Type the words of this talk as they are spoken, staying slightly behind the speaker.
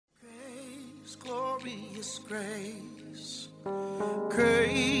Glorious grace,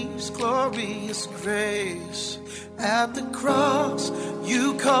 grace, glorious grace. At the cross,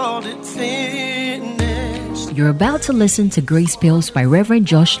 you called it finished. You're about to listen to Grace Pills by Reverend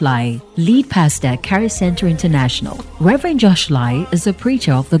Josh Lai, lead pastor at Charis Center International. Reverend Josh Lai is a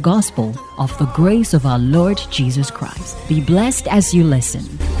preacher of the gospel of the grace of our Lord Jesus Christ. Be blessed as you listen.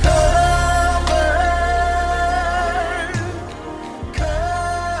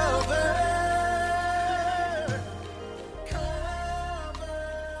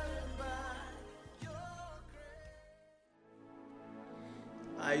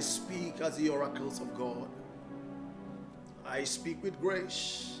 I speak as the oracles of God. I speak with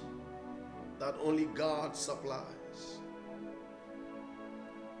grace that only God supplies.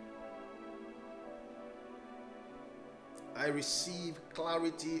 I receive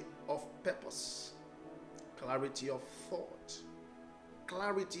clarity of purpose, clarity of thought,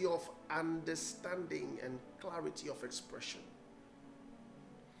 clarity of understanding, and clarity of expression.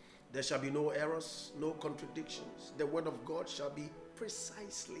 There shall be no errors, no contradictions. The word of God shall be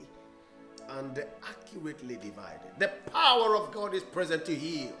precisely and accurately divided. The power of God is present to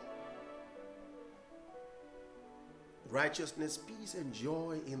heal. Righteousness, peace, and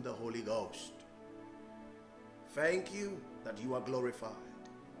joy in the Holy Ghost. Thank you that you are glorified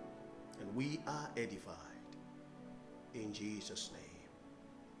and we are edified. In Jesus'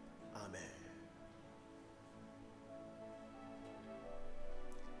 name, amen.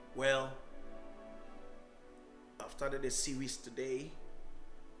 Well, I've started a series today,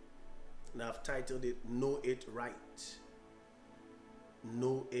 and I've titled it Know It Right.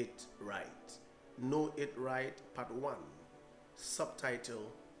 Know It Right. Know It Right, Part 1.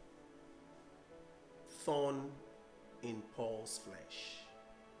 Subtitle, Thorn in Paul's Flesh.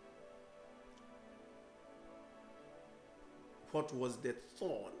 What was the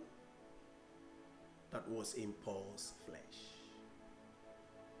thorn that was in Paul's flesh?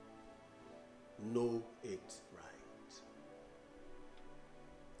 Know it right.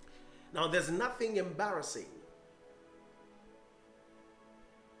 Now, there's nothing embarrassing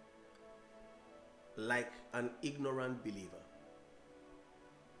like an ignorant believer.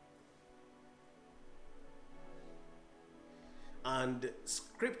 And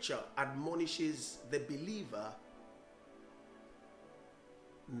Scripture admonishes the believer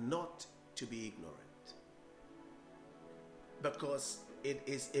not to be ignorant, because it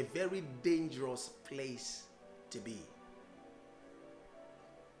is a very dangerous place to be.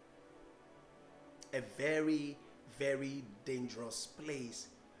 A very, very dangerous place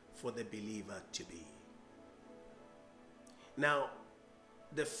for the believer to be. Now,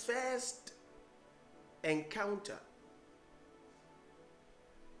 the first encounter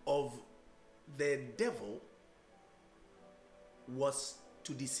of the devil was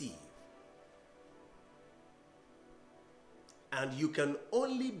to deceive. And you can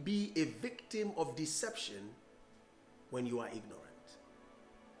only be a victim of deception when you are ignorant.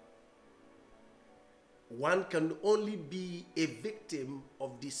 One can only be a victim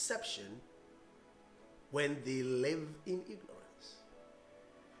of deception when they live in ignorance.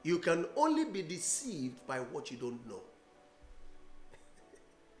 You can only be deceived by what you don't know.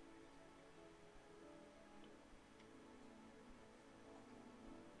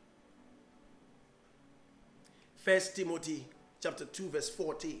 1 Timothy chapter 2 verse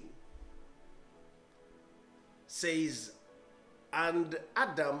 14 says, and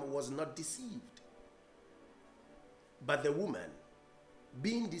Adam was not deceived, but the woman,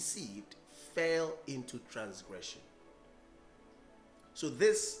 being deceived, fell into transgression. So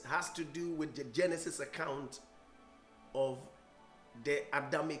this has to do with the Genesis account of the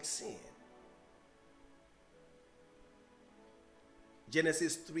Adamic sin.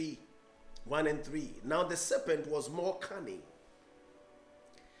 Genesis 3:1 and 3. Now the serpent was more cunning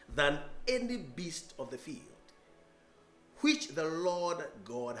than any beast of the field, which the Lord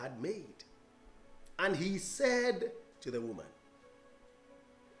God had made. And he said to the woman,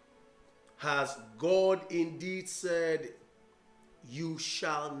 has God indeed said, you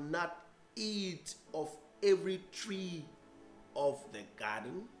shall not eat of every tree of the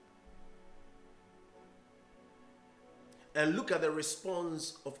garden? And look at the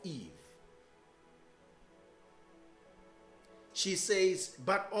response of Eve. She says,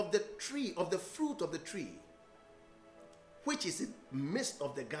 but of the tree, of the fruit of the tree, which is in the midst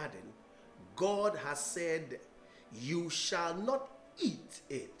of the garden, God has said, you shall not eat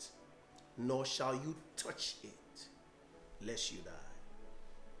it, nor shall you touch it, lest you die.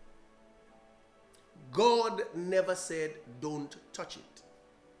 God never said, don't touch it.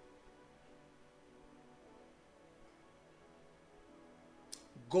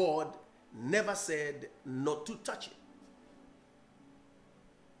 God never said not to touch it.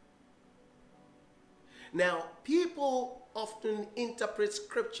 Now, people often interpret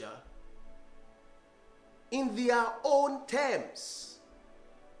scripture in their own terms,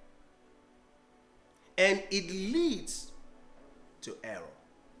 and it leads to error.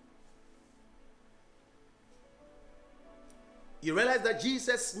 You realize that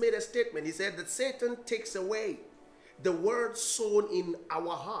Jesus made a statement. He said that Satan takes away the word sown in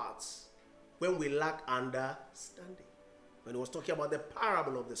our hearts when we lack understanding. When he was talking about the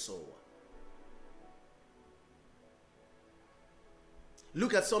parable of the sower.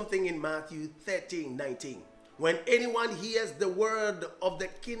 Look at something in Matthew 13:19. When anyone hears the word of the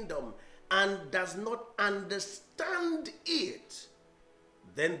kingdom and does not understand it,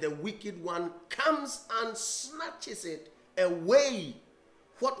 then the wicked one comes and snatches it away,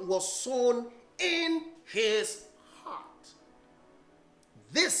 what was sown in his heart.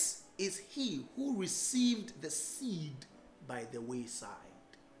 This is he who received the seed by the wayside.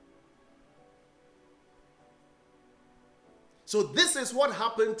 So this is what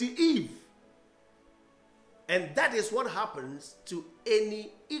happened to Eve. And that is what happens to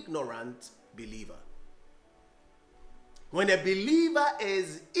any ignorant believer. When a believer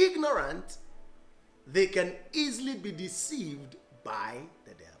is ignorant, they can easily be deceived by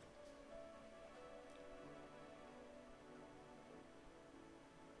the devil.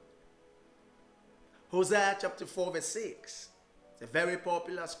 Hosea chapter 4 verse 6. It's a very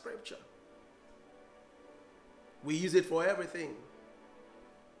popular scripture. We use it for everything.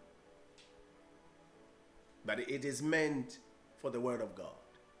 But it is meant for the word of God.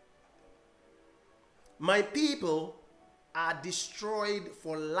 My people are destroyed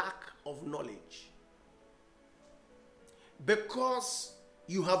for lack of knowledge. Because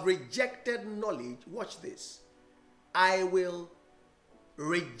you have rejected knowledge, watch this, I will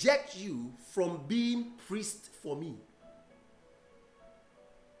reject you from being priest for me.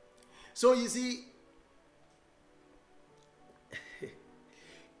 So you see,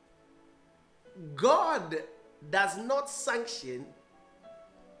 God does not sanction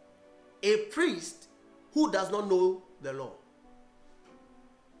a priest who does not know the law.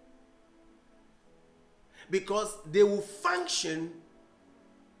 Because they will function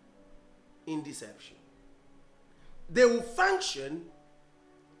in deception. They will function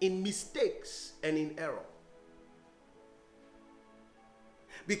in mistakes and in error.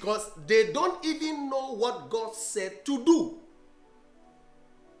 Because they don't even know what God said to do.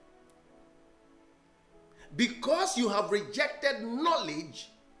 Because you have rejected knowledge,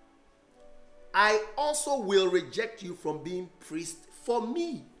 I also will reject you from being priest for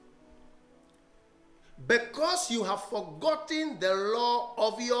me. Because you have forgotten the law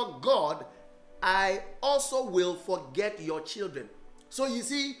of your God, I also will forget your children. So you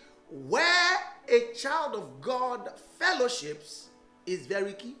see, where a child of God fellowships is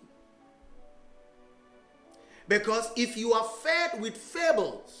very key. Because if you are fed with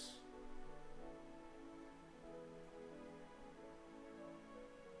fables,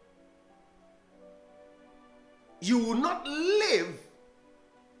 you will not live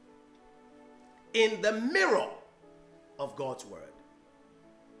in the mirror of God's word.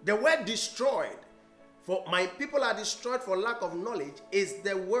 The word destroyed, for my people are destroyed for lack of knowledge, is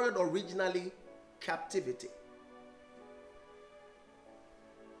the word originally captivity.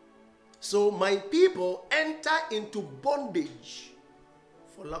 So my people enter into bondage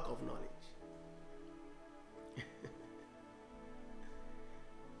for lack of knowledge.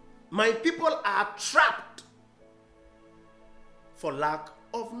 My people are trapped for lack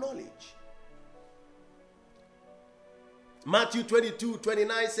of knowledge. Matthew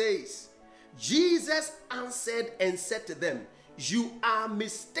 22:29 says, Jesus answered and said to them, you are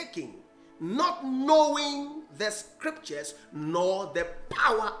mistaken, not knowing the scriptures nor the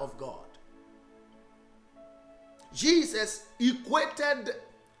power of God. Jesus equated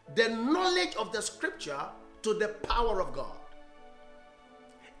the knowledge of the scripture to the power of God.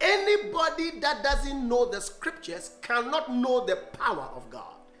 Anybody that doesn't know the scriptures cannot know the power of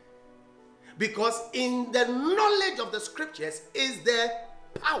God. Because in the knowledge of the scriptures is the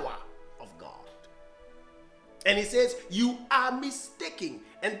power of God. And he says, you are mistaken.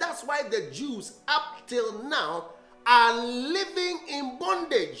 And that's why the Jews up till now are living in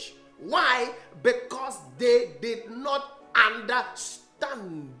bondage. Why? Because they did not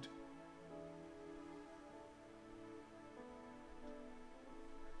understand.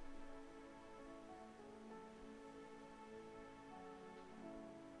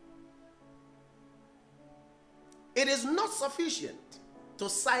 It is not sufficient to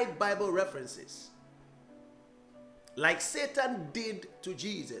cite Bible references like Satan did to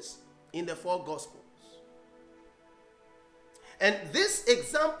Jesus in the 4 Gospels. And this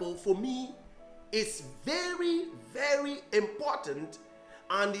example for me is very, very important,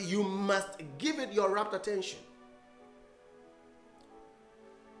 and you must give it your rapt attention.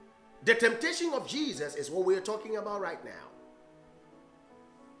 The temptation of Jesus is what we're talking about right now,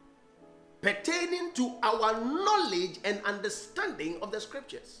 pertaining to our knowledge and understanding of the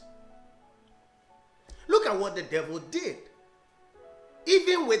scriptures. Look at what the devil did,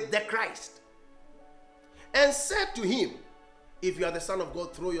 even with the Christ, and said to him, if you are the Son of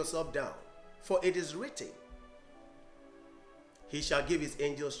God, throw yourself down, for it is written, he shall give his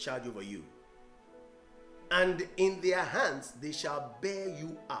angels charge over you, and in their hands they shall bear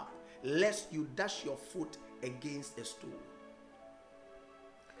you up, lest you dash your foot against a stone.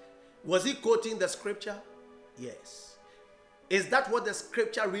 Was he quoting the scripture? Yes. Is that what the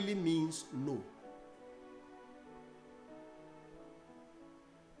scripture really means? No.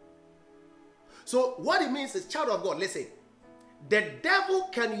 So what it means is, child of God, listen, the devil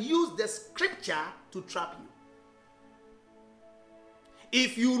can use the scripture to trap you.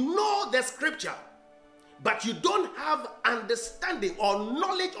 If you know the scripture, but you don't have understanding or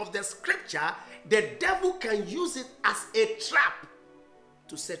knowledge of the scripture, the devil can use it as a trap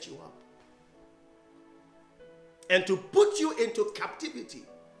to set you up and to put you into captivity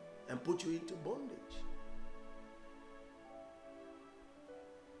and put you into bondage.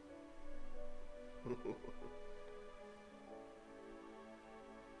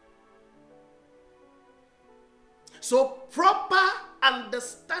 So proper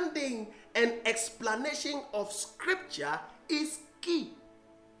understanding and explanation of scripture is key.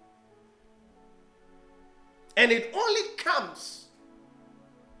 And it only comes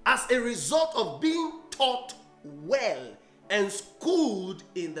as a result of being taught well and schooled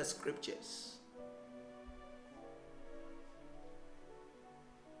in the scriptures.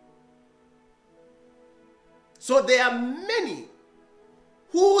 So there are many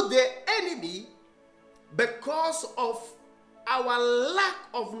who the enemy, because of our lack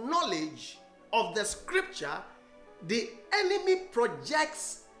of knowledge of the scripture, the enemy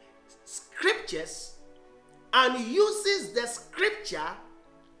projects scriptures and uses the scripture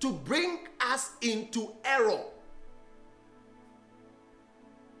to bring us into error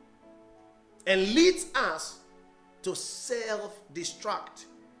and leads us to self-destruct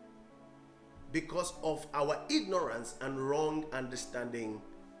because of our ignorance and wrong understanding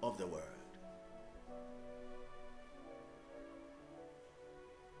of the word.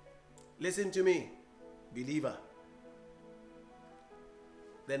 Listen to me, believer.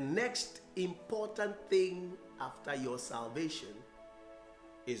 The next important thing after your salvation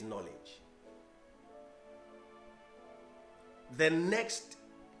is knowledge. The next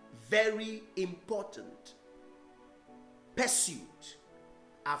very important pursuit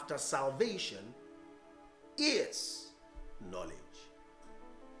after salvation is knowledge.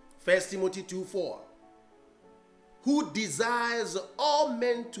 1 Timothy 2:4. Who desires all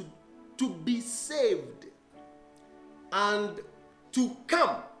men to be saved and to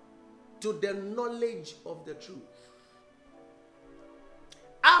come to the knowledge of the truth.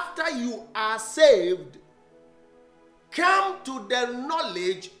 After you are saved, come to the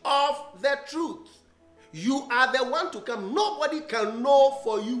knowledge of the truth. You are the one to come. Nobody can know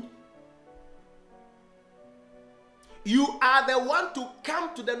for you. You are the one to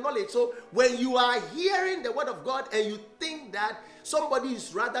come to the knowledge. So when you are hearing the word of God and you think that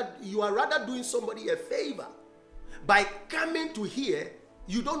you are rather doing somebody a favor by coming to hear,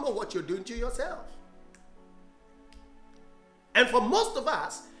 you don't know what you're doing to yourself. And for most of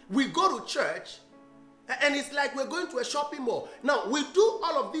us, we go to church and it's like we're going to a shopping mall. Now, we do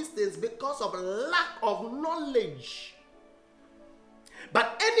all of these things because of lack of knowledge.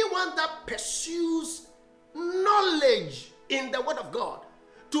 But anyone that pursues knowledge in the word of God,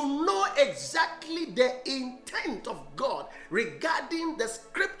 to know exactly the intent of God regarding the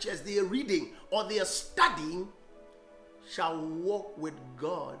scriptures they are reading or they are studying, shall walk with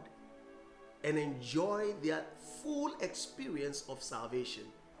God and enjoy their full experience of salvation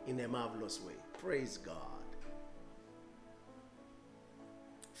in a marvelous way. Praise God.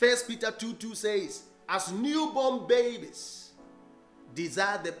 1 Peter 2:2 says, as newborn babies,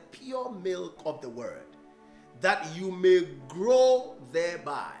 desire the pure milk of the word, that you may grow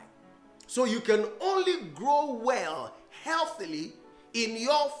thereby. So you can only grow well, healthily, in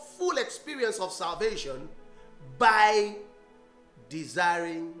your full experience of salvation by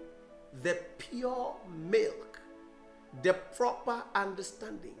desiring the pure milk, the proper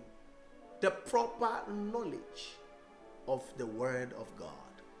understanding, the proper knowledge of the word of God.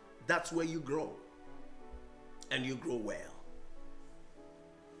 That's where you grow, and you grow well.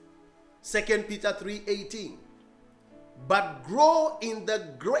 2 Peter 3:18. But grow in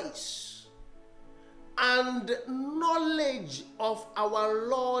the grace and knowledge of our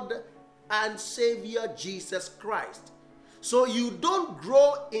Lord and Savior Jesus Christ. So you don't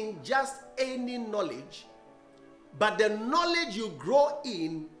grow in just any knowledge, but the knowledge you grow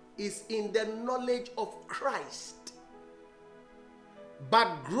in is in the knowledge of Christ.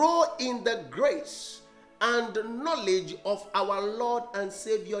 But grow in the grace and knowledge of our Lord and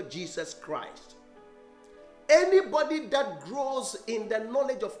Savior Jesus Christ. Anybody that grows in the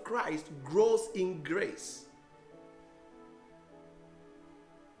knowledge of Christ grows in grace.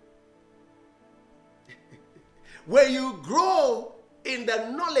 When you grow in the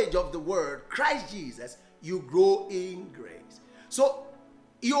knowledge of the word, Christ Jesus, you grow in grace. So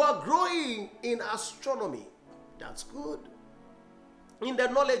you are growing in astronomy. That's good. In the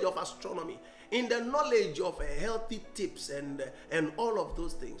knowledge of astronomy, in the knowledge of healthy tips and all of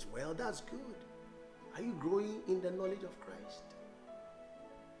those things. Well, that's good. Are you growing in the knowledge of Christ?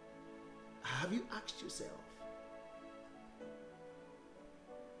 Have you asked yourself?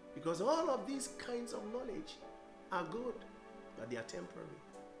 Because all of these kinds of knowledge are good, but they are temporary.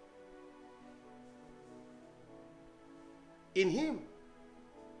 In him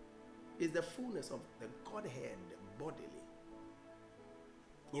is the fullness of the Godhead bodily.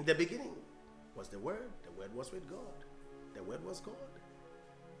 In the beginning was the Word was with God, the Word was God.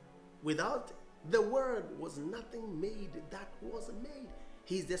 Without the Word was nothing made that was made.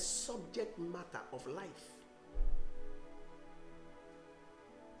 He is the subject matter of life.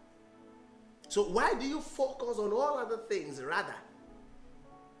 So why do you focus on all other things rather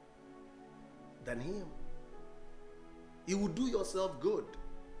than him? You will do yourself good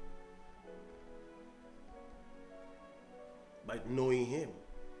by knowing him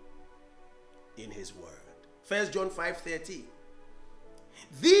in his word. 1 John 5:13.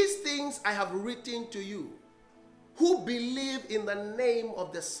 These things I have written to you who believe in the name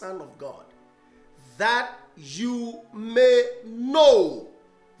of the Son of God, that you may know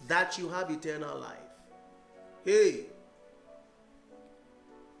that you have eternal life. Hey.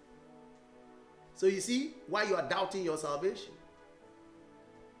 So you see why you are doubting your salvation.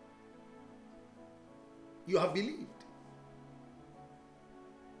 You have believed.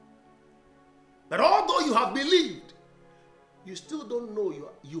 But although you have believed, you still don't know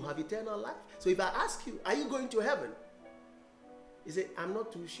you have eternal life. So if I ask you, are you going to heaven? You say, I'm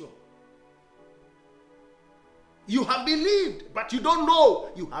not too sure. You have believed, but you don't know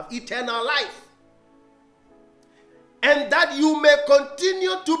you have eternal life. And that you may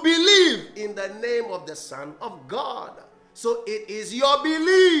continue to believe in the name of the Son of God. So it is your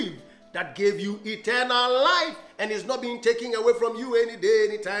belief that gave you eternal life and is not being taken away from you any day,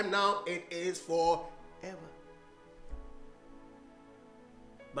 any time now. It is forever.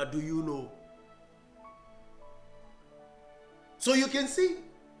 But do you know? So you can see,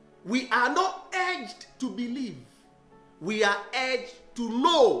 we are not urged to believe. We are urged to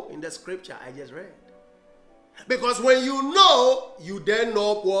know in the scripture I just read. Because when you know, you then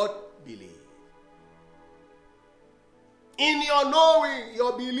know what? Believe. In your knowing,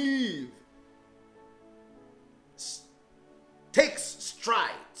 your belief takes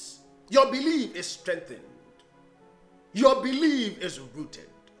strides. Your belief is strengthened. Your belief is rooted.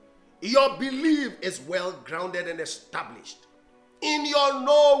 Your belief is well grounded and established. In your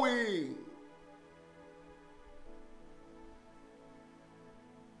knowing.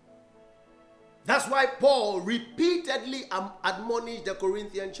 That's why Paul repeatedly admonished the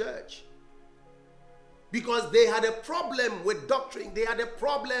Corinthian church. Because they had a problem with doctrine. They had a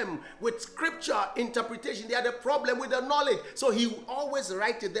problem with scripture interpretation. They had a problem with the knowledge. So he would always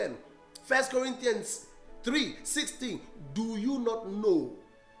write to them. 1 Corinthians 3:16. Do you not know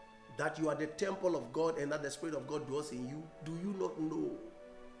that you are the temple of God and that the Spirit of God dwells in you? Do you not know?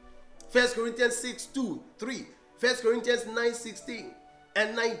 1 Corinthians 6:2-3. 1 Corinthians 9:16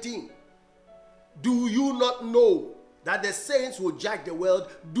 and 19. Do you not know that the saints will judge the world?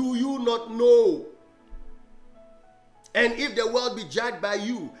 Do you not know? And if the world be judged by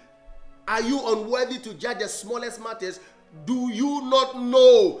you, are you unworthy to judge the smallest matters? Do you not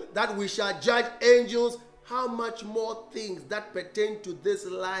know that we shall judge angels? How much more things that pertain to this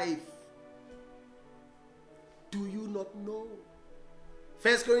life? Do you not know?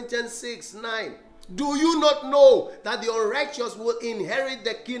 1 Corinthians 6:9. Do you not know that the unrighteous will inherit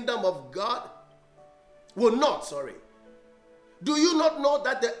the kingdom of God? Will not, sorry. Do you not know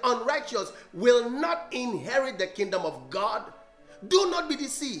that the unrighteous will not inherit the kingdom of God? Do not be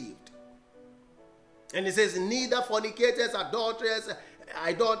deceived. And it says, neither fornicators, idolaters,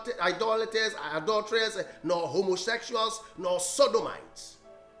 nor homosexuals, nor sodomites.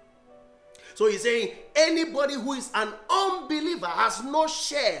 So he's saying anybody who is an unbeliever has no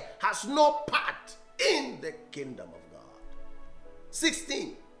share, has no part in the kingdom of God.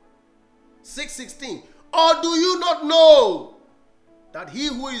 6:16. Or do you not know that he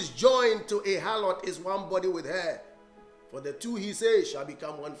who is joined to a harlot is one body with her? For the two, he says, shall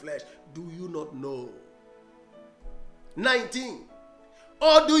become one flesh. Do you not know? 19.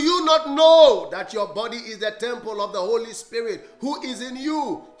 Or do you not know that your body is the temple of the Holy Spirit who is in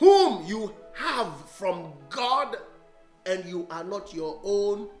you, whom you have from God, and you are not your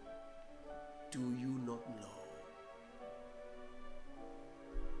own? Do you not know?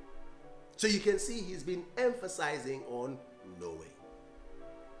 So you can see he's been emphasizing on knowing.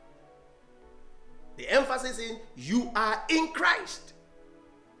 The emphasis in you are in Christ.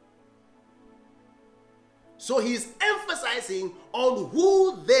 So he's emphasizing on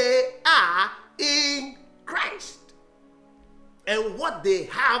who they are in Christ and what they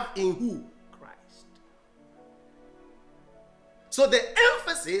have in who? Christ. So the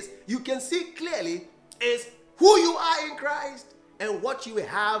emphasis, you can see clearly, is who you are in Christ and what you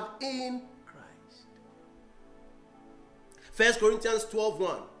have in Christ. 1 Corinthians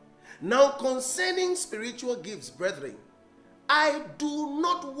 12:1. Now concerning spiritual gifts, brethren, I do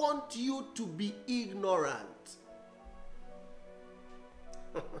not want you to be ignorant.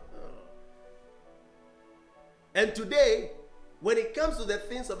 And today, when it comes to the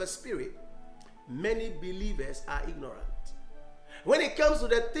things of the Spirit, many believers are ignorant. When it comes to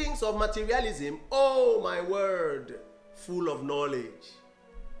the things of materialism, oh my word, full of knowledge.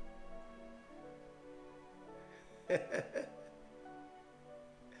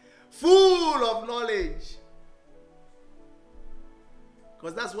 Full of knowledge.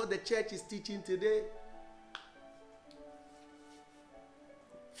 Because that's what the church is teaching today.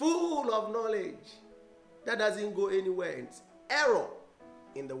 Full of knowledge. That doesn't go anywhere. It's error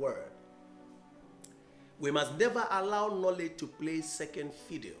in the word. We must never allow knowledge to play second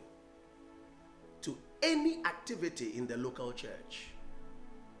fiddle to any activity in the local church.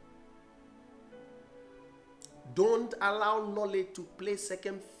 Don't allow knowledge to play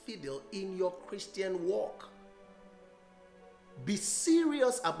second fiddle in your Christian walk. Be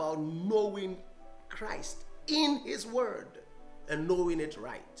serious about knowing Christ in his word and knowing it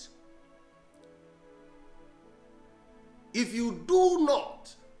right. If you do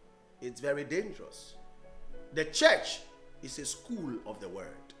not, it's very dangerous. The church is a school of the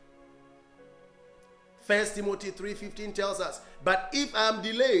word. 1 Timothy 3:15 tells us, but if I am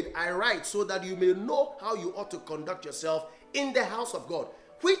delayed, I write so that you may know how you ought to conduct yourself in the house of God,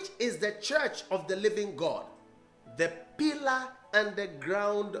 which is the church of the living God, the pillar and the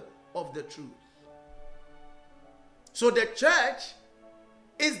ground of the truth. So the church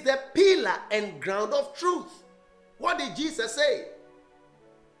is the pillar and ground of truth. What did Jesus say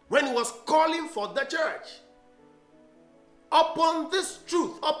when he was calling for the church? Upon this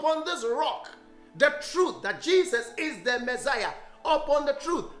truth, upon this rock, the truth that Jesus is the Messiah, upon the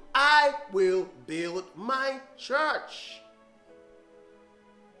truth, I will build my church.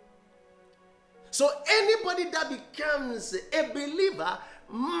 So anybody that becomes a believer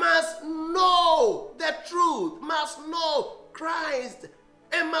must know the truth, must know Christ,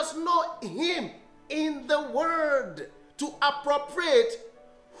 and must know him in the word to appropriate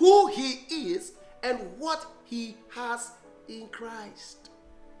who he is and what he has in Christ.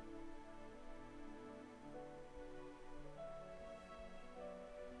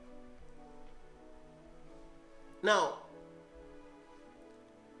 Now,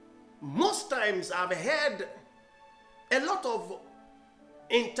 most times I've heard a lot of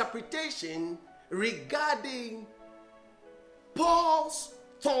interpretation regarding Paul's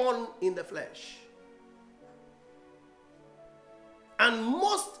thorn in the flesh. And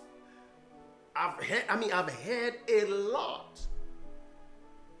most I've heard a lot.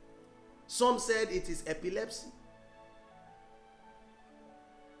 Some said it is epilepsy.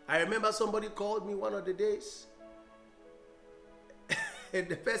 I remember somebody called me one of the days. And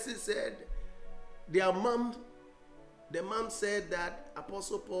the person said, the mom said that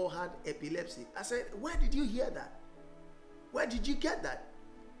Apostle Paul had epilepsy. I said, where did you hear that? Where did you get that?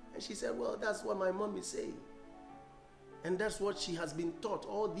 And she said, well, that's what my mom is saying. And that's what she has been taught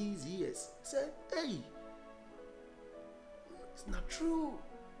all these years. I said, hey, it's not true.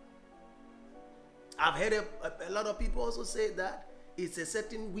 I've heard a lot of people also say that it's a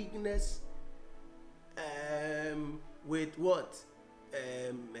certain weakness with what?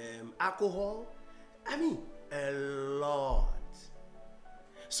 Alcohol. I mean, a lot.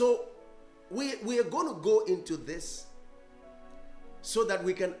 So we are going to go into this so that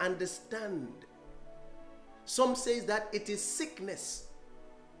we can understand. Some says that it is sickness.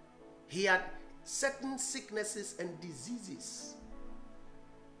 He had certain sicknesses and diseases.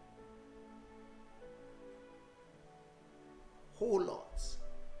 Whole lots.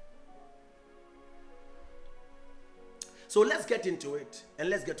 So let's get into it and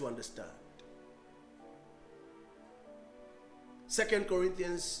let's get to understand. 2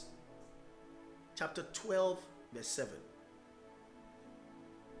 Corinthians chapter 12 verse 7.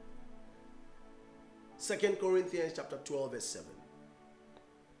 2 Corinthians chapter 12 verse 7.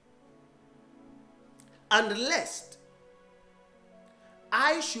 And lest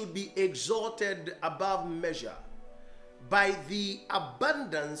I should be exalted above measure by the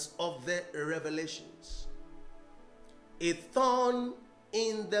abundance of the revelations, a thorn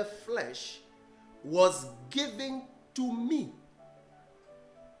in the flesh was given to me,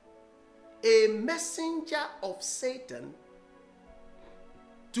 a messenger of Satan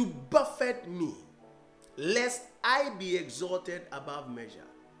to buffet me, lest I be exalted above measure.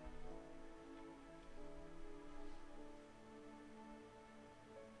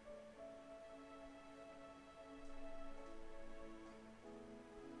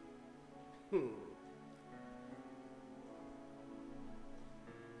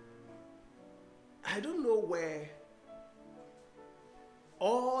 I don't know where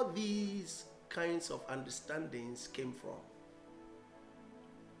all these kinds of understandings came from.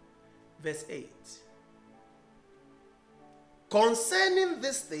 Verse 8. Concerning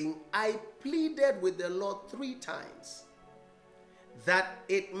this thing, I pleaded with the Lord 3 times that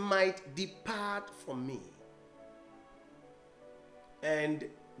it might depart from me. And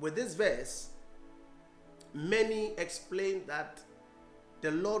with this verse, many explain that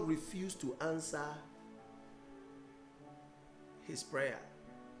the Lord refused to answer his prayer.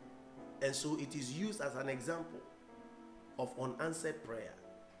 And so it is used as an example of unanswered prayer.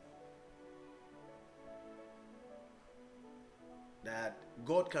 That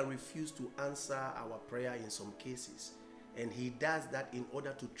God can refuse to answer our prayer in some cases. And he does that in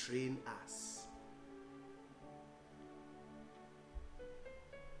order to train us.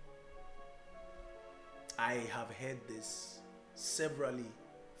 I have heard this severally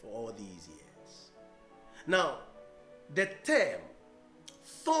for all these years. Now, the term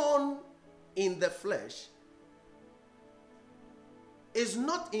thorn in the flesh is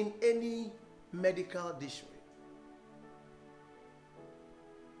not in any medical dictionary.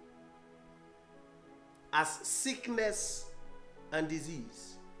 As sickness and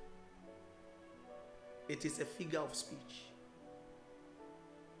disease, it is a figure of speech.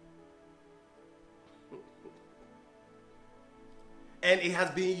 And it has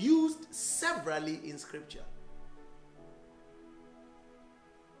been used severally in scripture.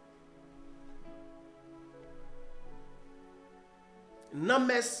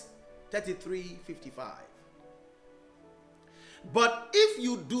 Numbers 33:55. But if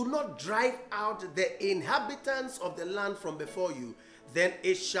you do not drive out the inhabitants of the land from before you, then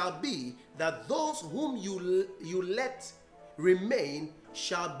it shall be that those whom you let remain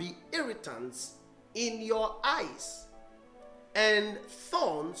shall be irritants in your eyes and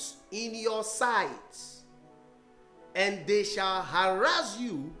thorns in your sides, and they shall harass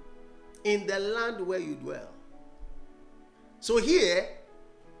you in the land where you dwell. So here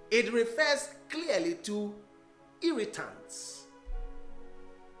it refers clearly to irritants,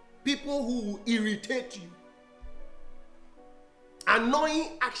 people who irritate you,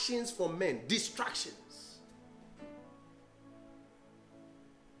 annoying actions from men, distractions.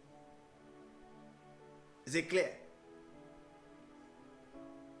 Is it clear?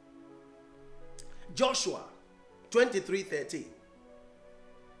 Joshua 23:13.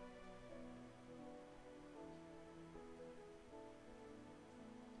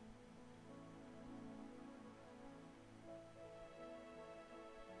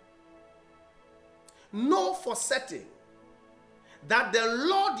 Know for certain that the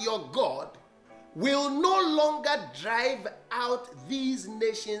Lord your God will no longer drive out these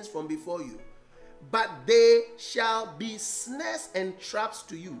nations from before you, but they shall be snares and traps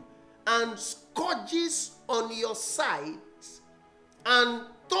to you, and scourges on your sides, and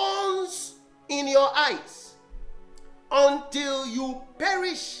thorns in your eyes, until you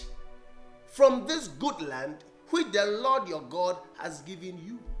perish from this good land which the Lord your God has given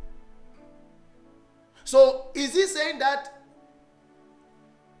you. So is he saying that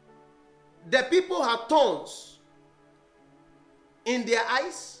the people have thorns in their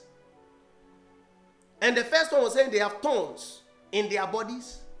eyes? And the first one was saying they have thorns in their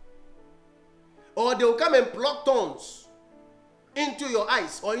bodies? Or they will come and pluck thorns into your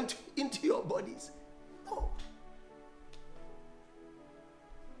eyes or into your bodies? No.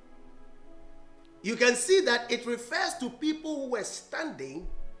 You can see that it refers to people who were standing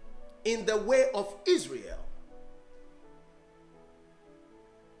in the way of Israel.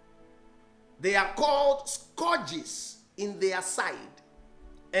 They are called scourges in their side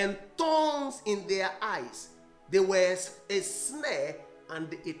and thorns in their eyes. They were a snare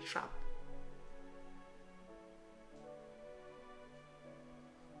and a trap.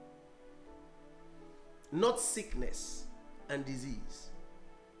 Not sickness and disease.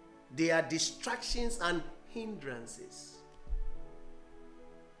 They are distractions and hindrances.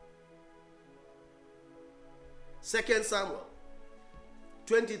 2 Samuel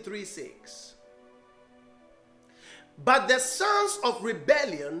 23:6. But the sons of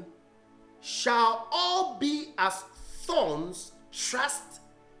rebellion shall all be as thorns thrust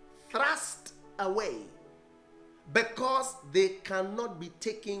away, because they cannot be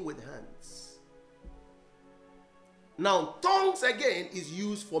taken with hands. Now, thorns again is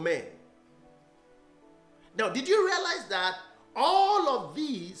used for men. Now, did you realize that all of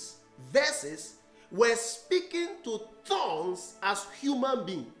these verses were speaking to thorns as human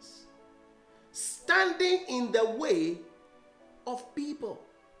beings, standing in the way of people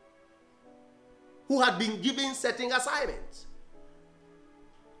who had been given certain assignments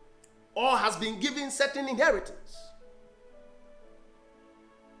or has been given certain inheritance?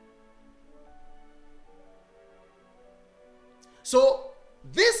 So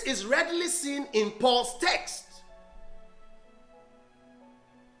this is readily seen in Paul's text.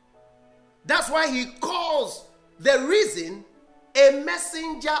 That's why he calls the reason a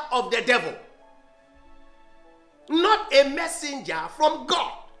messenger of the devil, not a messenger from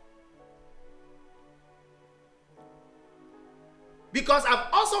God. Because I've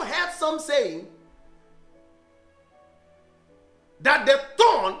also heard some saying that the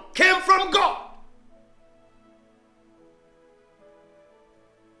thorn came from God,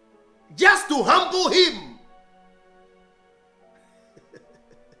 just to humble him.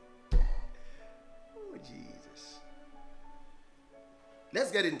 Oh, Jesus.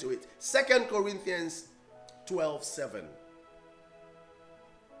 Let's get into it. 2 Corinthians 12:7.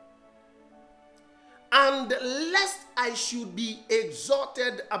 And lest I should be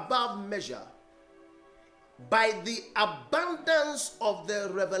exalted above measure by the abundance of the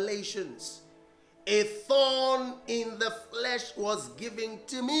revelations, a thorn in the flesh was given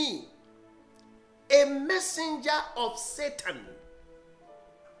to me, a messenger of Satan,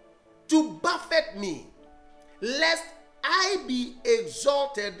 to buffet me, lest I be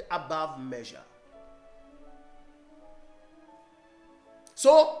exalted above measure.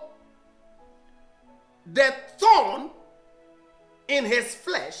 So, the thorn in his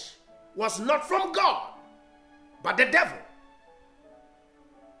flesh was not from God, but the devil.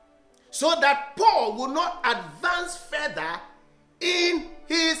 So that Paul would not advance further in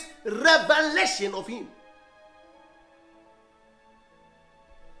his revelation of him.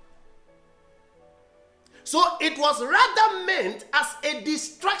 So it was rather meant as a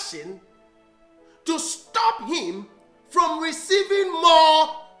distraction to stop him from receiving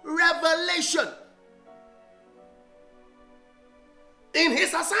more revelation in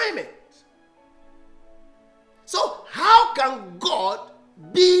his assignment. So how can God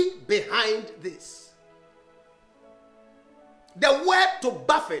be behind this? The word to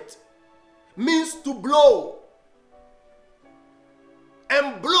buffet means to blow.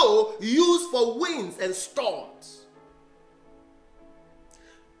 And blow used for winds and storms.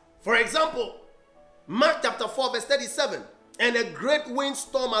 For example, Mark chapter 4 verse 37. And a great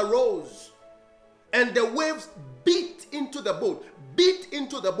windstorm arose, and the waves beat into the boat. Beat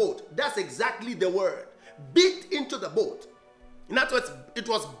into the boat. That's exactly the word. Beat into the boat. In other words, it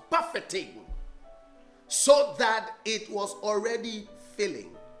was buffeting, so that it was already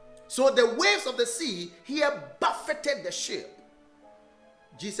filling. So the waves of the sea here buffeted the ship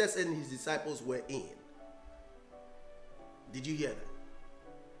Jesus and his disciples were in. Did you hear that?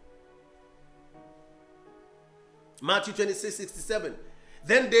 Matthew 26:67.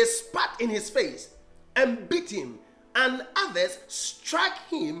 Then they spat in his face and beat him, and others struck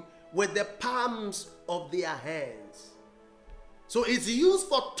him with the palms of their hands. So it's used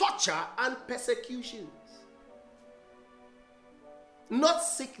for torture and persecutions. Not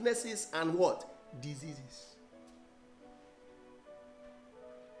sicknesses and what? Diseases.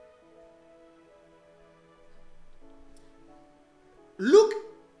 Look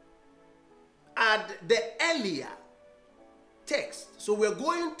at the earlier text. So we're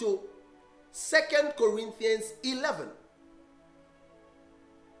going to 2 Corinthians 11.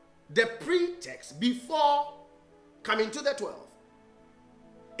 The pretext before coming to the 12.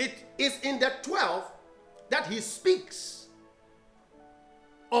 It is in the 12 that he speaks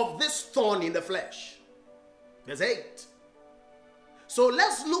of this thorn in the flesh. Verse 8. So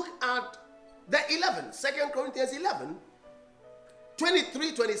let's look at the 11, 2 Corinthians 11,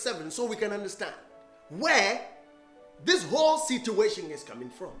 23, 27, so we can understand where this whole situation is coming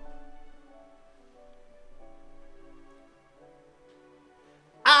from.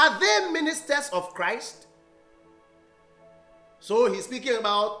 Are they ministers of Christ? So he's speaking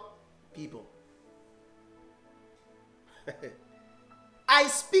about people. I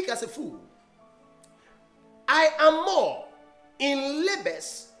speak as a fool. I am more in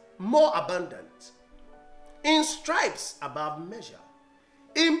labors more abundant, in stripes above measure,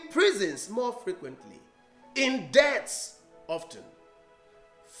 in prisons more frequently, in deaths often.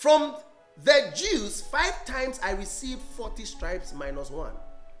 From the Jews 5 times I received 40 stripes minus 1.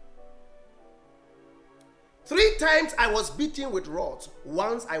 3 times I was beaten with rods.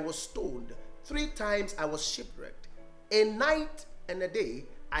 Once I was stoned. 3 times I was shipwrecked. A night and a day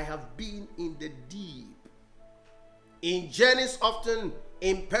I have been in the deep. In journeys often,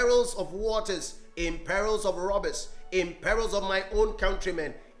 in perils of waters, in perils of robbers, in perils of my own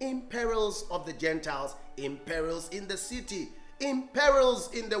countrymen, in perils of the Gentiles, in perils in the city, in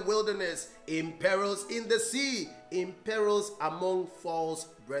perils in the wilderness, in perils in the sea, in perils among false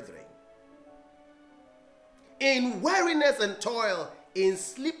brethren. In weariness and toil, in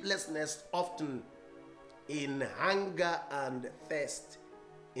sleeplessness often, in hunger and thirst,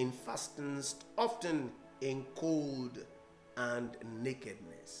 in fastings often, in cold and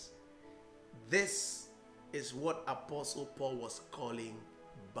nakedness. This is what Apostle Paul was calling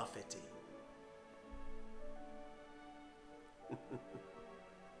buffeting.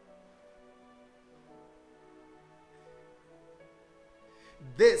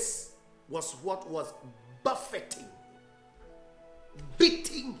 This was what was buffeting,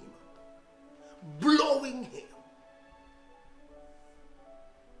 beating him, blowing him.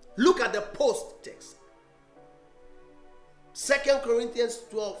 Look at the post text. 2 Corinthians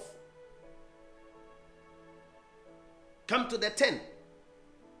 12. Come to the 10.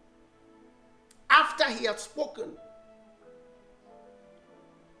 After he had spoken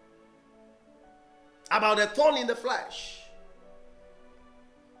about a thorn in the flesh.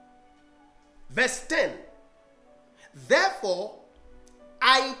 Verse 10. Therefore,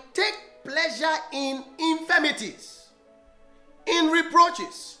 I take pleasure in infirmities, in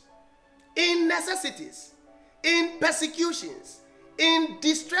reproaches, in necessities, in persecutions, in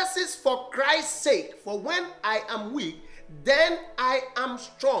distresses for Christ's sake. For when I am weak, then I am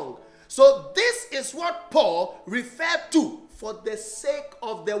strong. So this is what Paul referred to for the sake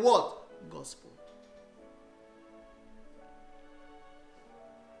of the what? Gospel.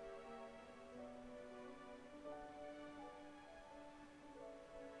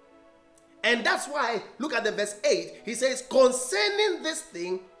 And that's why, look at the verse 8. He says, concerning this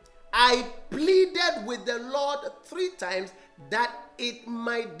thing, I pleaded with the Lord 3 times that it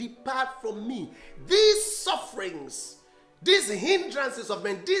might depart from me. These sufferings, these hindrances of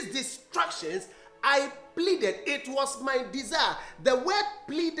men, these distractions, I pleaded. It was my desire. The word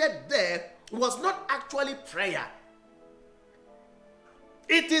pleaded there was not actually prayer.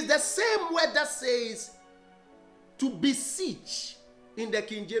 It is the same word that says to beseech in the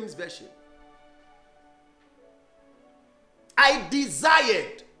King James Version. I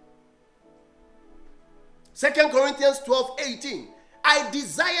desired. 2 Corinthians 12:18. I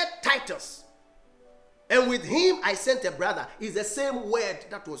desired Titus, and with him I sent a brother. It's the same word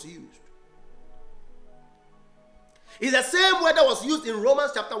that was used. It's the same word that was used in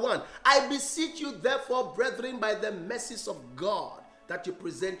Romans chapter 1. I beseech you, therefore, brethren, by the mercies of God, that you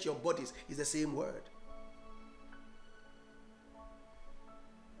present your bodies. It's the same word.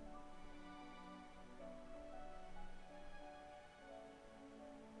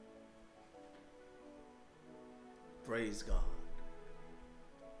 Praise God.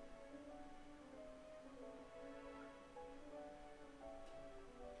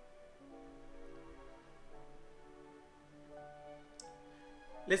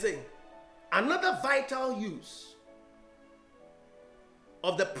 Listen, another vital use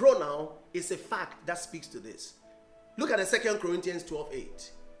of the pronoun is a fact that speaks to this. Look at the 2 Corinthians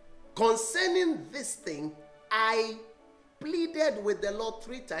 12:8. Concerning this thing, I pleaded with the Lord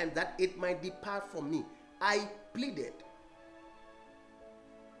 3 times that it might depart from me. I pleaded.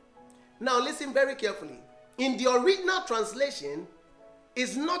 Now listen very carefully. In the original translation,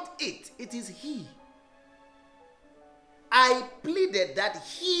 it's not it, it is he. I pleaded that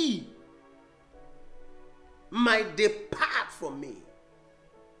he might depart from me.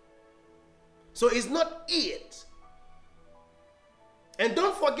 So it's not it. And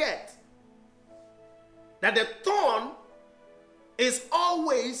don't forget that the thorn is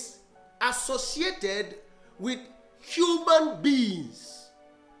always associated with human beings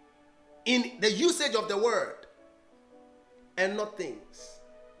in the usage of the word and not things.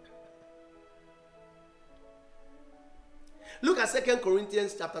 Look at 2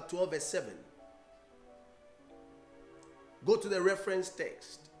 Corinthians chapter 12 verse 7. Go to the reference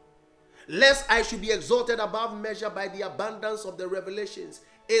text. Lest I should be exalted above measure by the abundance of the revelations.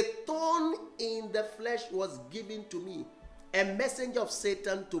 A thorn in the flesh was given to me, a messenger of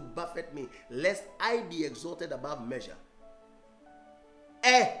Satan to buffet me, lest I be exalted above measure.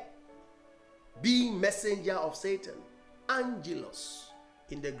 Being messenger of Satan, angelos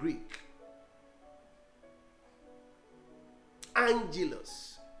in the Greek.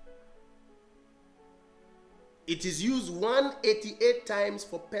 Angelos. It is used 188 times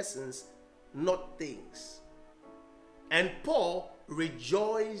for persons, not things. And Paul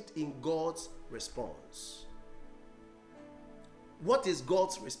rejoiced in God's response. What is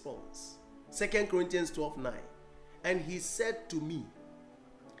God's response? 2 Corinthians 12:9. And he said to me,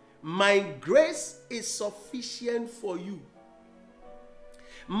 my grace is sufficient for you.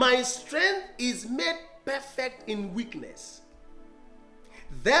 My strength is made perfect in weakness.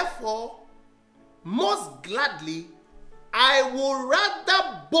 Therefore, most gladly, I will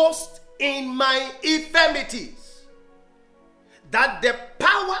rather boast in my infirmities, that the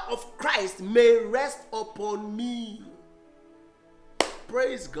power of Christ may rest upon me.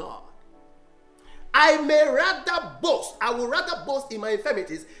 Praise God. I will rather boast in my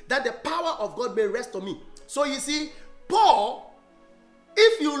infirmities, that the power of God may rest on me. So you see, Paul,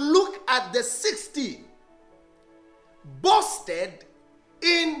 if you look at the 16, boasted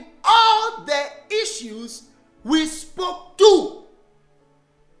in all the issues we spoke to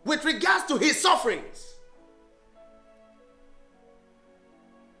with regards to his sufferings.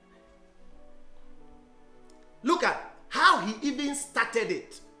 Look at how he even started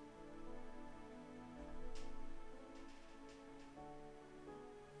it.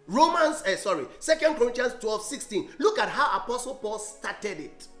 Second Corinthians 12:16. Look at how Apostle Paul started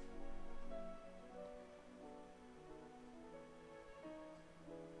it.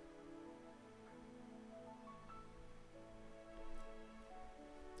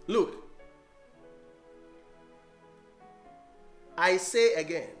 Look, I say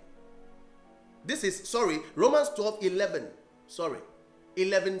again. This is, Romans 12:11.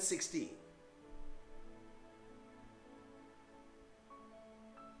 11:16.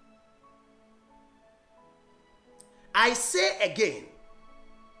 I say again,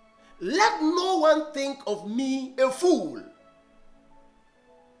 let no one think of me a fool.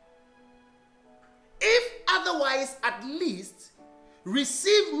 If otherwise, at least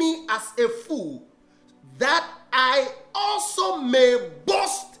receive me as a fool, that I also may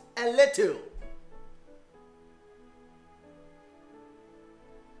boast a little.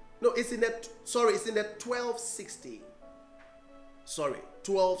 No, it's in the 12:16.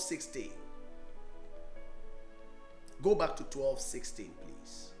 12:16. Go back to 12:16,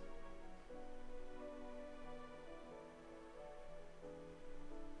 please.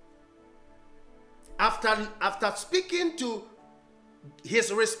 After speaking to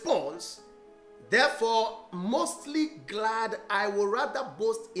his response, therefore, mostly glad I will rather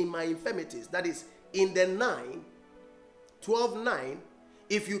boast in my infirmities. That is in the 12:9.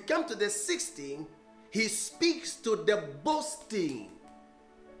 If you come to the 16, he speaks to the boasting,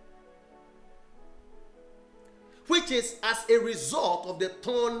 which is as a result of the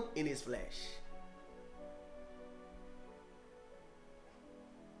thorn in his flesh.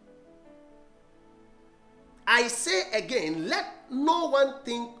 I say again, let no one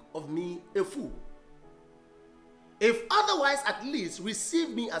think of me a fool. If otherwise, at least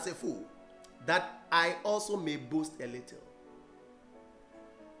receive me as a fool, that I also may boast a little.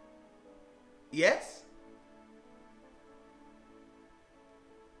 Yes?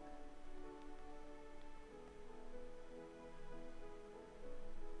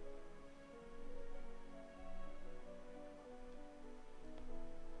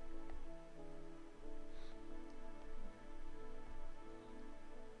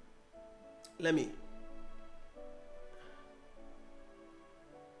 Let me.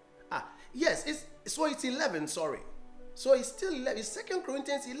 Yes, it's 11, So it's still 11. It's 2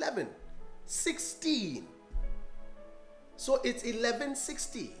 Corinthians 11:16. So it's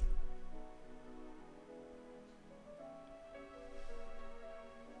 11:16.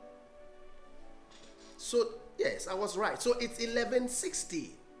 So yes, I was right. So it's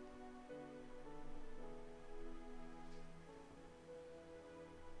 11:16.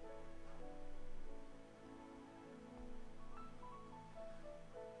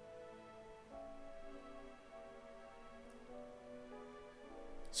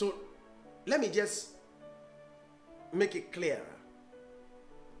 So let me just make it clearer.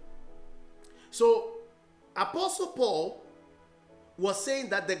 So, Apostle Paul was saying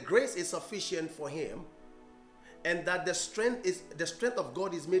that the grace is sufficient for him, and that the strength of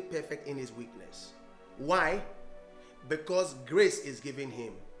God is made perfect in his weakness. Why? Because grace is given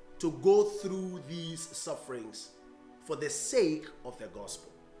him to go through these sufferings for the sake of the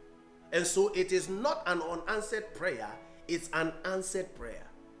gospel. And so it is not an unanswered prayer, it's an answered prayer.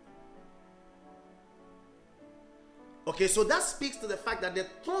 Okay, so that speaks to the fact that the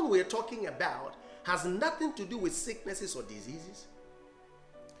thorn we're talking about has nothing to do with sicknesses or diseases.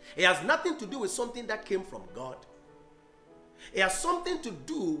 It has nothing to do with something that came from God. It has something to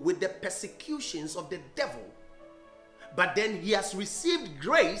do with the persecutions of the devil. But then he has received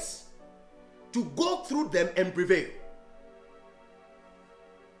grace to go through them and prevail.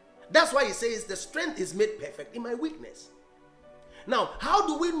 That's why he says the strength is made perfect in my weakness. Now, how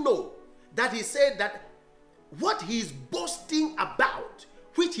do we know that he said that what he is boasting about,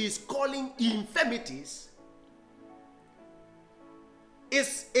 which he is calling infirmities,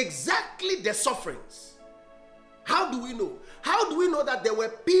 is exactly the sufferings? How do we know? How do we know that there were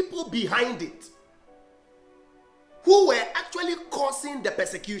people behind it who were actually causing the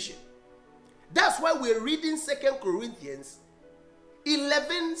persecution? That's why we're reading 2 Corinthians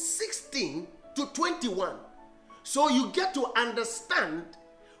 11:16 to 21. So you get to understand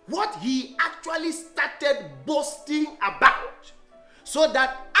what he actually started boasting about. So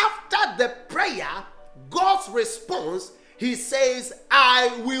that after the prayer, God's response, he says,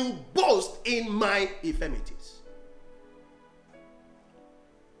 I will boast in my infirmities.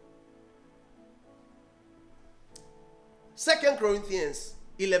 Second Corinthians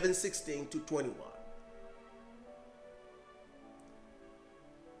 11:16 to 21.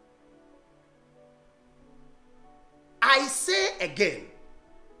 I say again,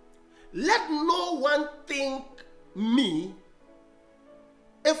 let no one think me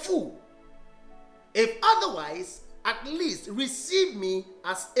a fool. If otherwise, at least receive me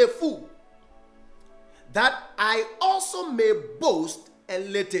as a fool, that I also may boast a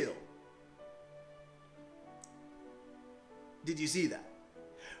little. Did you see that?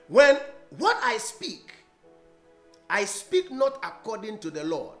 When what I speak not according to the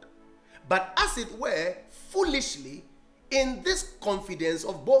Lord, but as it were, foolishly, in this confidence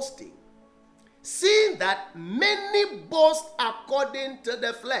of boasting, seeing that many boast according to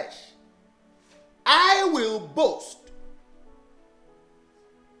the flesh, I will boast.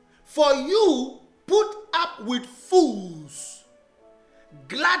 For you put up with fools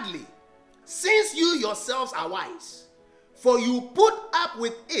gladly, since you yourselves are wise. For you put up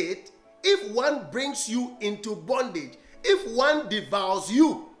with it if one brings you into bondage, if one devours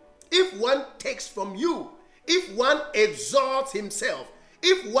you, if one takes from you, if one exalts himself,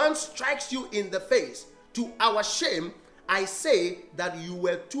 if one strikes you in the face. To our shame, I say that you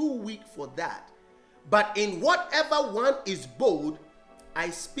were too weak for that. But in whatever one is bold, I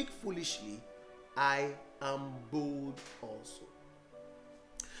speak foolishly, I am bold also.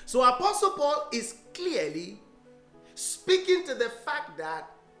 So Apostle Paul is clearly speaking to the fact that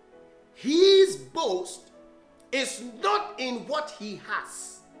his boast is not in what he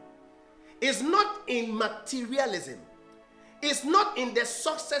has. It's not in materialism. It's not in the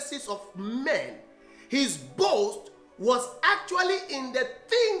successes of men. His boast was actually in the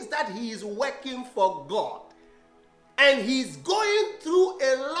things that he is working for God. And he's going through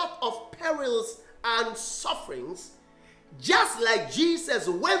a lot of perils and sufferings, just like Jesus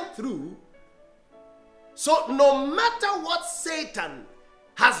went through. So no matter what Satan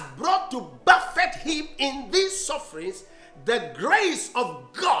has brought to buffet him in these sufferings, the grace of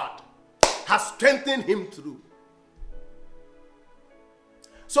God has strengthened him through.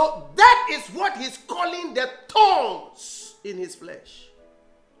 So that is what he's calling the thorns in his flesh.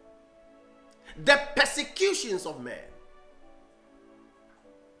 The persecutions of men.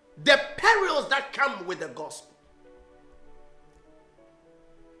 The perils that come with the gospel.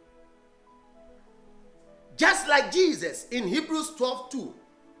 Just like Jesus in Hebrews 12:2.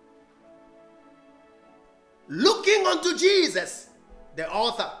 Looking unto Jesus, the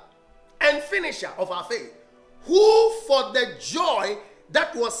author and finisher of our faith, who for the joy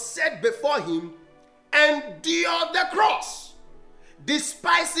that was set before him endured the cross,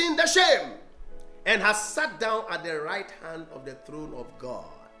 despising the shame, and has sat down at the right hand of the throne of God.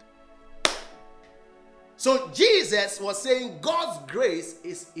 So Jesus was saying God's grace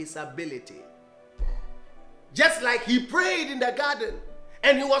is his ability. Just like he prayed in the garden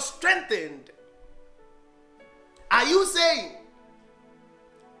and he was strengthened. Are you saying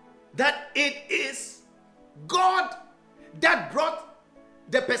that it is God that brought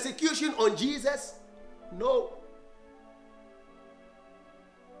the persecution on Jesus? No.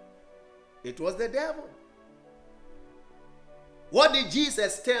 It was the devil. What did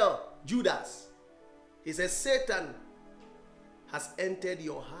Jesus tell Judas? He said, Satan has entered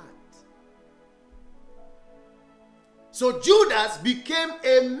your heart. So Judas became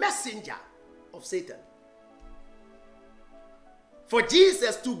a messenger of Satan. For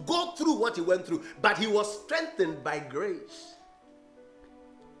Jesus to go through what he went through, but he was strengthened by grace.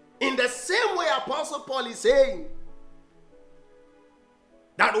 In the same way, Apostle Paul is saying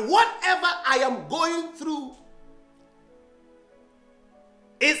that whatever I am going through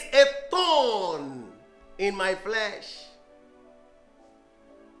is a thorn in my flesh,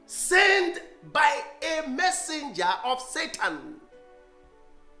 sent by a messenger of Satan.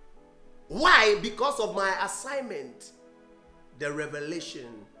 Why? Because of my assignment, the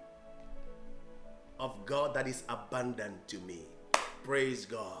revelation of God that is abundant to me. Praise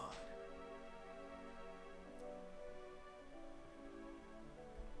God.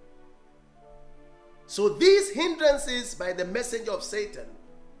 So these hindrances by the messenger of Satan,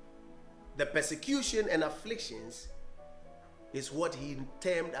 the persecution and afflictions, is what he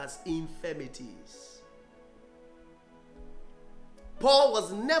termed as infirmities. Paul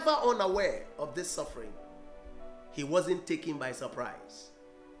was never unaware of this suffering. He wasn't taken by surprise.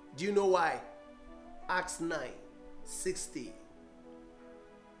 Do you know why? Acts 9:60.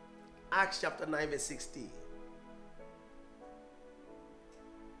 Acts chapter 9 verse 60.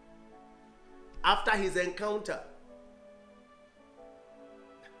 After his encounter,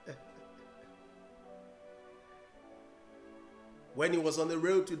 when he was on the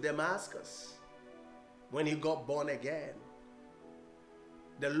road to Damascus, when he got born again,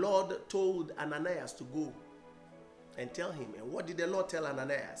 the Lord told Ananias to go and tell him. And what did the Lord tell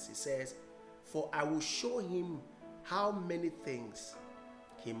Ananias? He says, for I will show him how many things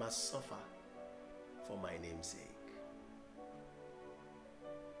he must suffer for my name's sake.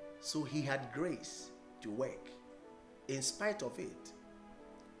 So he had grace to work, in spite of it,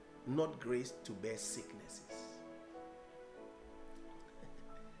 not grace to bear sicknesses.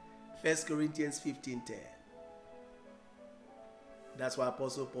 1 Corinthians 15:10. That's why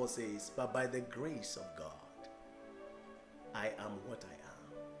Apostle Paul says, but by the grace of God, I am what I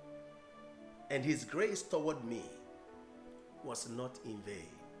am. And his grace toward me was not in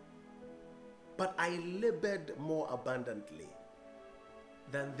vain. But I labored more abundantly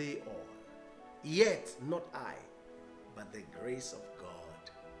than they all. Yet not I, but the grace of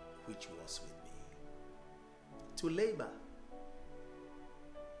God which was with me. To labor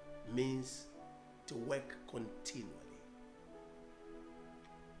means to work continually.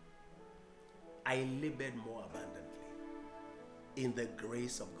 I labored more abundantly in the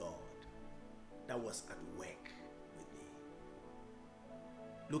grace of God that was at work with me.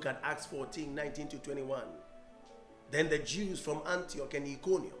 Look at Acts 14:19-21. Then the Jews from Antioch and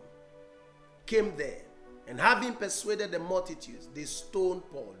Iconium came there, and having persuaded the multitudes, they stoned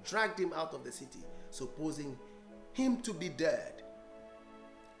Paul, dragged him out of the city, supposing him to be dead.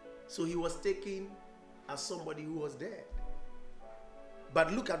 So he was taken as somebody who was dead.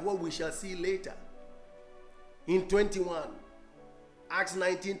 But look at what we shall see later. In 21, Acts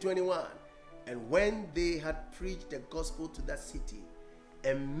 19:21. And when they had preached the gospel to that city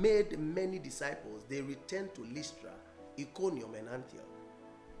and made many disciples, they returned to Lystra, Iconium, and Antioch.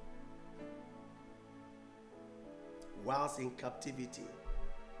 Whilst in captivity,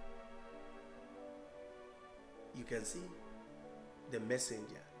 you can see the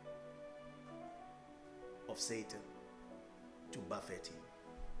messenger of Satan to buffet him,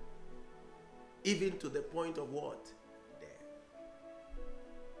 even to the point of what? Death.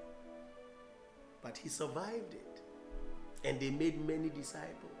 But he survived it, and they made many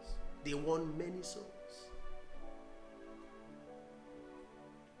disciples. They won many souls.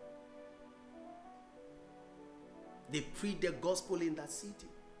 They preached the gospel in that city.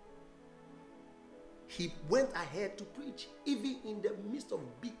 He went ahead to preach, even in the midst of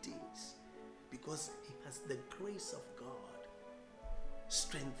beatings, because he has the grace of God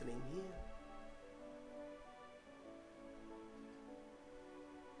strengthening him.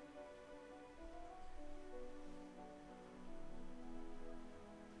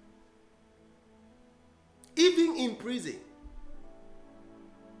 Even in prison,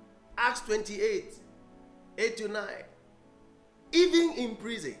 Acts 28, 8-9, even in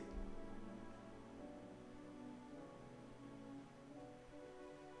prison,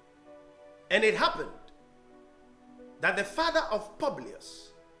 and it happened that the father of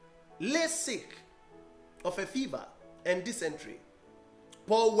Publius lay sick of a fever and dysentery.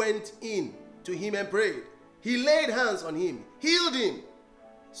 Paul went in to him and prayed. He laid hands on him, healed him.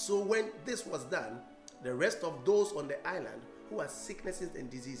 So when this was done, the rest of those on the island who has sicknesses and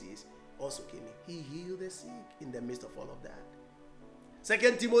diseases also came in. He healed the sick in the midst of all of that.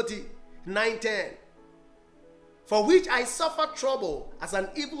 2 Timothy 9:10. For which I suffer trouble as an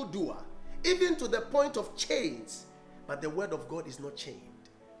evildoer, even to the point of chains. But the word of God is not chained.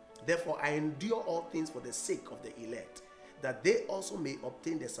 Therefore I endure all things for the sake of the elect, that they also may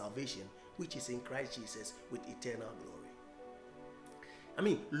obtain the salvation which is in Christ Jesus with eternal glory. I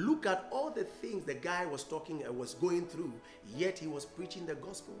mean, look at all the things the guy was talking and was going through, yet he was preaching the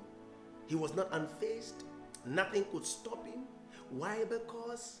gospel. He was not unfazed. Nothing could stop him. Why?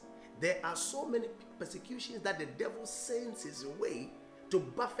 Because there are so many persecutions that the devil sends his way to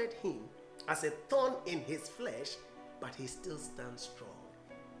buffet him as a thorn in his flesh, but he still stands strong.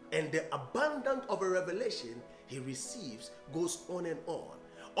 And the abundance of a revelation he receives goes on and on.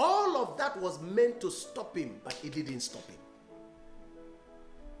 All of that was meant to stop him, but it didn't stop him.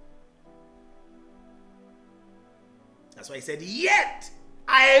 That's why he said, yet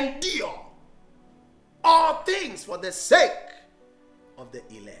I endure all things for the sake of the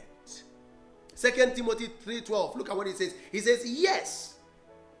elect. 2 Timothy 3:12. Look at what he says. He says, yes,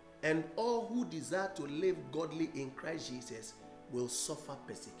 and all who desire to live godly in Christ Jesus will suffer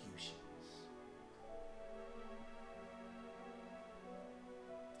persecutions.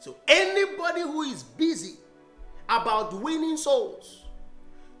 So anybody who is busy about winning souls,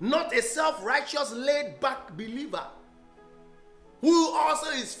 not a self-righteous, laid-back believer, who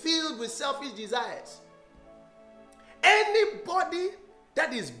also is filled with selfish desires, anybody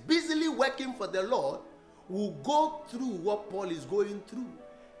that is busily working for the Lord will go through what Paul is going through.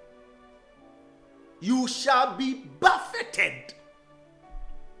 You shall be buffeted,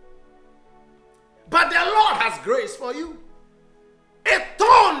 but the Lord has grace for you. A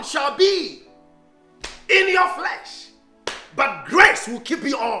thorn shall be in your flesh, but grace will keep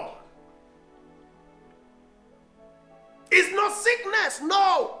you on. It's not sickness,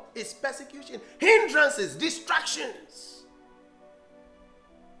 no, it's persecution, hindrances, distractions.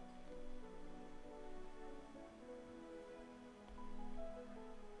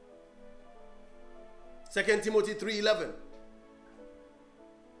 Second Timothy 3:11.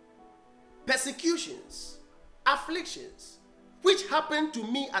 Persecutions, afflictions, which happened to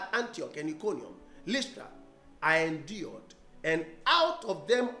me at Antioch and Iconium, Lystra, I endured, and out of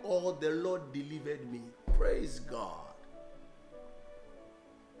them all the Lord delivered me. Praise God.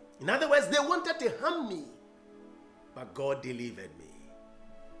 In other words, they wanted to harm me, but God delivered me.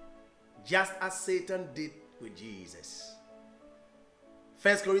 Just as Satan did with Jesus.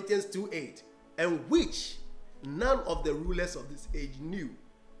 1 Corinthians 2:8. And which none of the rulers of this age knew.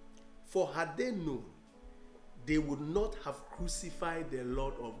 For had they known, they would not have crucified the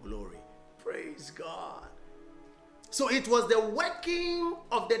Lord of glory. Praise God. So it was the working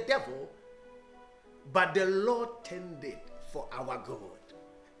of the devil, but the Lord turned it for our good.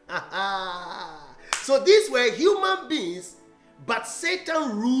 So these were human beings, but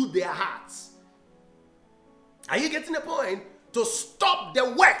Satan ruled their hearts. Are you getting the point? To stop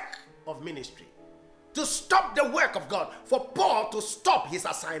the work of ministry, to stop the work of God, for Paul to stop his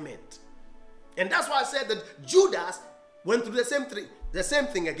assignment. And that's why I said that Judas went through the same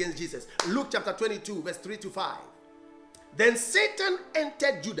thing against Jesus. Luke chapter 22, verse 3-5. Then Satan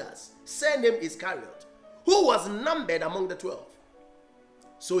entered Judas, surname Iscariot, who was numbered among the 12.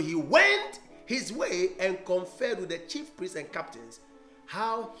 So he went his way and conferred with the chief priests and captains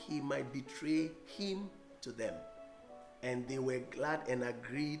how he might betray him to them. And they were glad and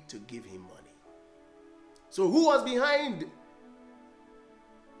agreed to give him money. So who was behind?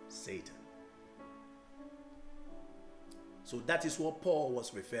 Satan. So that is what Paul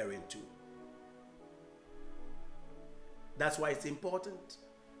was referring to. That's why it's important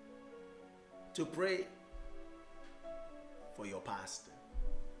to pray for your pastor.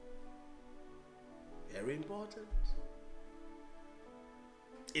 Very important.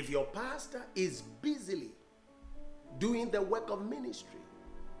 If your pastor is busily doing the work of ministry,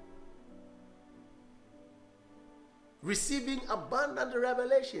 receiving abundant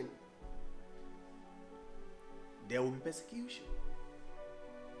revelation, there will be persecution.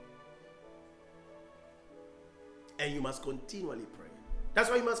 And you must continually pray. That's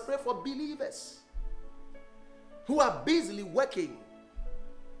why you must pray for believers who are busily working,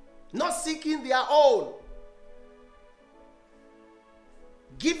 not seeking their own,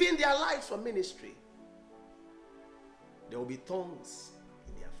 giving their lives for ministry. There will be thorns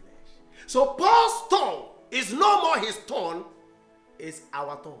in their flesh. So Paul's thorn is no more his thorn, it's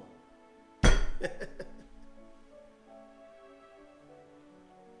our thorn.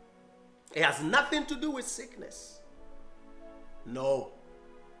 It has nothing to do with sickness. No.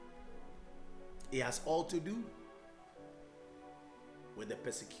 It has all to do with the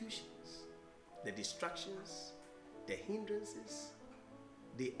persecutions, the distractions, the hindrances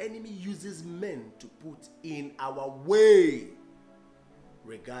the enemy uses men to put in our way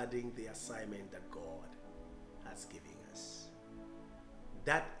regarding the assignment that God has given us.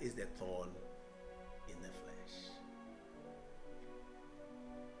 That is the thorn in the flesh.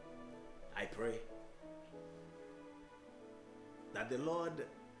 I pray that the Lord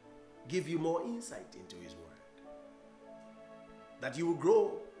give you more insight into His word, that you will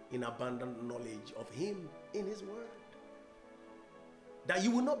grow in abundant knowledge of Him in His word, that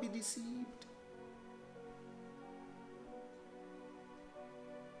you will not be deceived.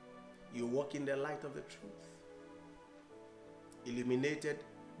 You walk in the light of the truth, illuminated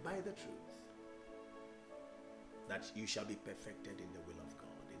by the truth, that you shall be perfected in the will of God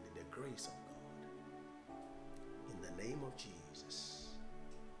and in the grace of God. In the name of Jesus.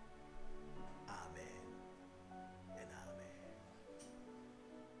 Amen and amen.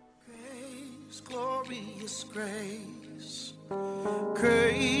 Grace, glorious grace.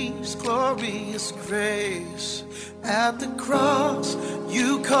 Grace, glorious grace. At the cross,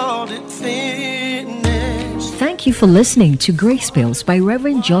 you called it finished. Thank you for listening to Grace Bills by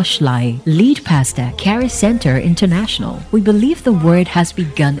Reverend Josh Lai, lead pastor, Charis Center International. We believe the word has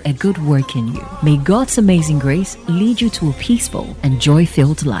begun a good work in you. May God's amazing grace lead you to a peaceful and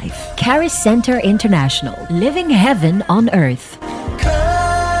joy-filled life. Charis Center International, living heaven on earth.